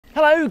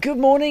Hello, good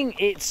morning.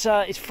 It's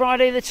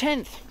Friday the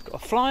 10th. Got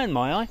a fly in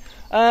my eye.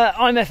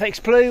 I'm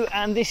FX Blue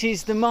and this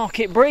is the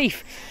market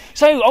brief.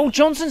 So old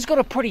Johnson's got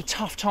a pretty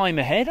tough time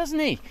ahead,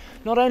 hasn't he?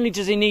 Not only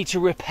does he need to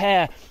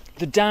repair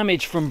the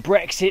damage from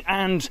Brexit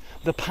and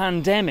the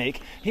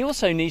pandemic, he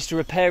also needs to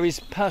repair his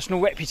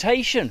personal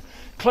reputation.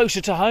 Closer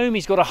to home,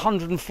 he's got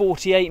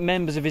 148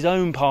 members of his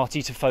own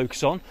party to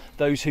focus on,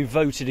 those who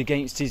voted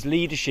against his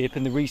leadership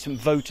in the recent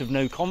vote of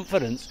no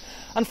confidence.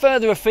 And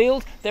further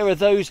afield, there are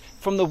those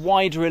from the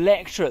wider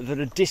electorate that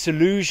are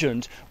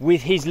disillusioned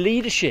with his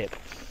leadership.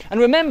 And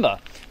remember,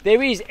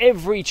 there is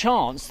every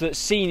chance that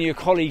senior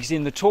colleagues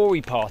in the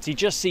Tory party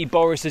just see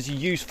Boris as a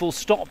useful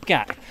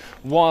stopgap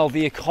while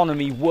the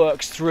economy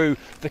works through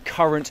the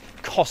current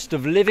cost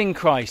of living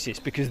crisis,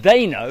 because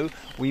they know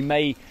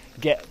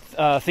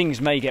things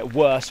may get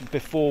worse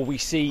before we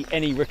see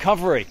any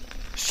recovery.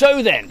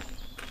 So then,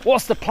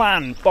 what's the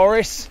plan,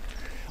 Boris?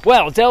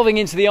 Well, delving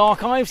into the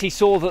archives, he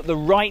saw that the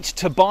right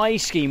to buy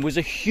scheme was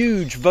a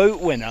huge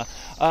vote winner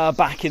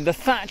back in the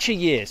Thatcher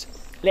years.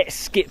 Let's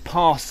skip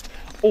past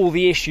all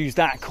the issues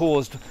that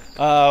caused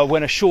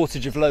when a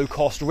shortage of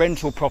low-cost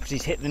rental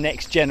properties hit the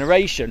next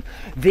generation.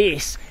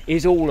 This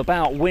is all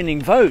about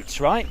winning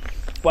votes, right?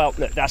 Well,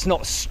 look, that's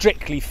not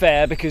strictly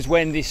fair, because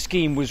when this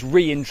scheme was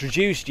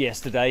reintroduced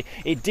yesterday,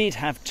 it did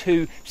have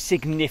two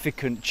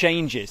significant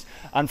changes.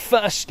 And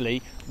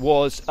firstly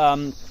was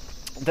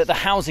that the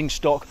housing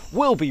stock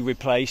will be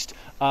replaced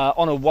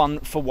on a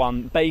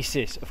one-for-one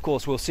basis. Of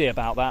course, we'll see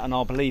about that, and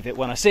I'll believe it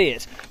when I see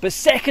it. But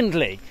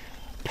secondly,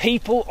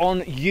 people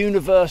on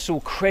universal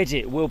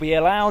credit will be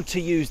allowed to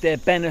use their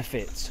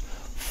benefits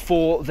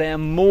for their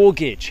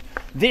mortgage.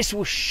 This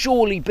will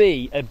surely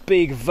be a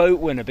big vote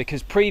winner,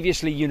 because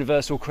previously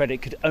universal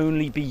credit could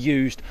only be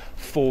used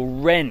for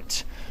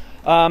rent.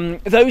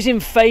 Those in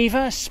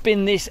favour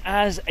spin this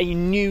as a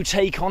new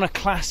take on a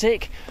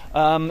classic.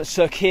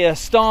 Sir Keir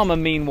Starmer,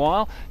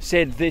 meanwhile,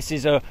 said this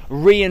is a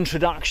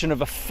reintroduction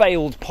of a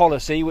failed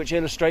policy, which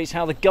illustrates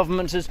how the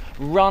government has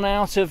run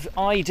out of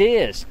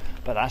ideas.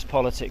 But that's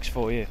politics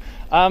for you.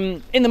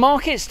 In the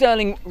market,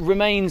 sterling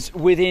remains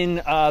within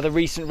the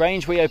recent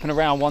range. We open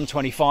around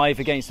 125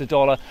 against the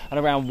dollar and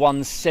around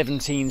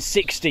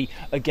 117.60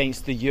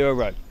 against the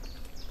euro.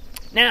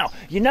 Now,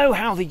 you know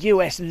how the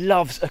US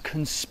loves a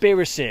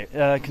conspiracy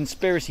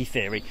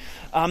theory.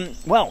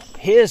 Well,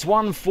 here's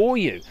one for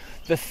you.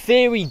 The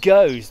theory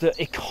goes that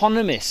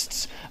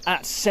economists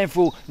at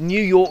several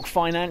New York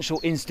financial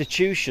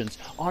institutions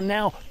are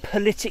now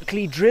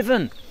politically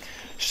driven.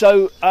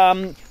 So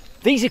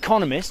these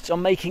economists are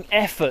making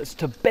efforts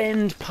to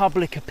bend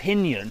public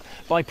opinion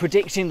by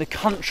predicting the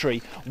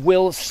country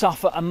will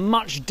suffer a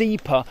much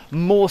deeper,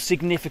 more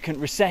significant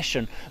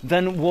recession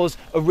than was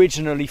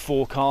originally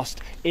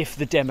forecast if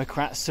the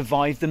Democrats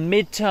survive the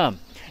midterm.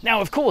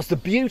 Now, of course, the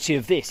beauty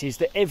of this is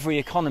that every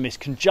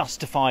economist can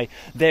justify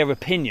their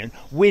opinion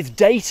with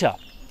data.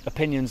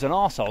 Opinions and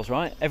arseholes,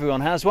 right? Everyone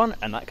has one,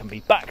 and that can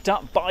be backed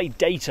up by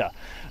data.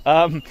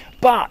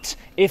 But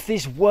if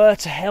this were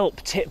to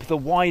help tip the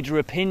wider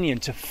opinion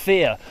to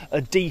fear a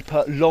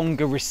deeper,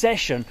 longer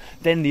recession,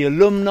 then the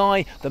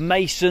alumni, the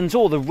Masons,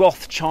 or the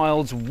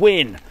Rothschilds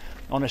win.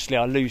 Honestly,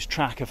 I lose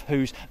track of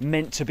who's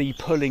meant to be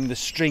pulling the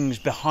strings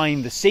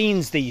behind the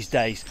scenes these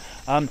days.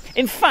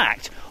 In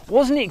fact,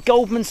 wasn't it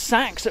Goldman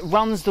Sachs that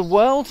runs the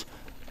world?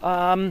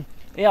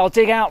 Yeah, I'll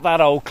dig out that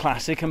old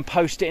classic and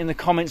post it in the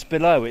comments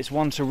below. It's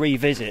one to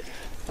revisit.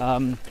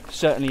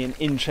 Certainly an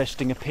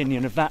interesting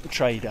opinion of that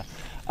trader.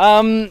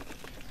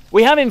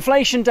 We have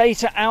inflation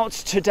data out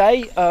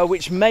today,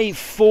 which may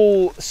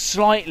fall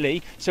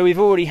slightly. So we've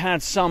already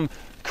had some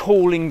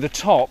calling the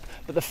top,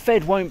 but the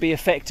Fed won't be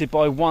affected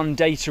by one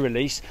data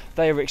release.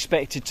 They are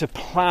expected to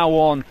plough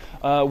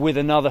on with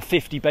another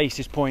 50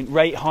 basis point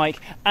rate hike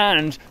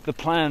and the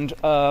planned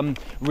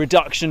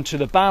reduction to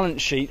the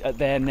balance sheet at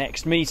their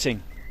next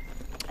meeting.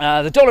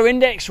 The dollar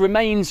index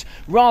remains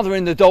rather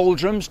in the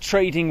doldrums,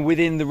 trading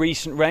within the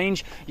recent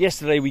range.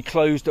 Yesterday we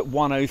closed at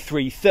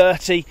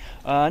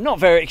 103.30. Not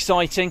very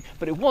exciting,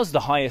 but it was the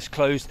highest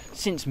closed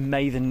since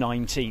May the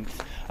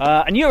 19th.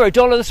 And euro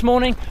dollar this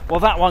morning, well,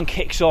 that one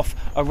kicks off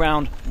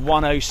around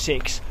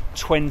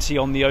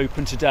 106.20 on the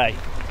open today.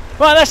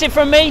 Right, that's it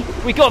from me.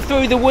 We got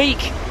through the week.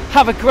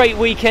 Have a great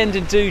weekend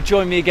and do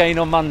join me again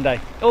on Monday.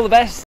 All the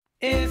best.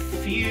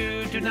 If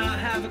you do not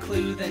have a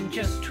clue, then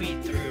just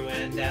tweet through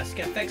and ask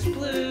FX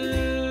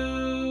Blue.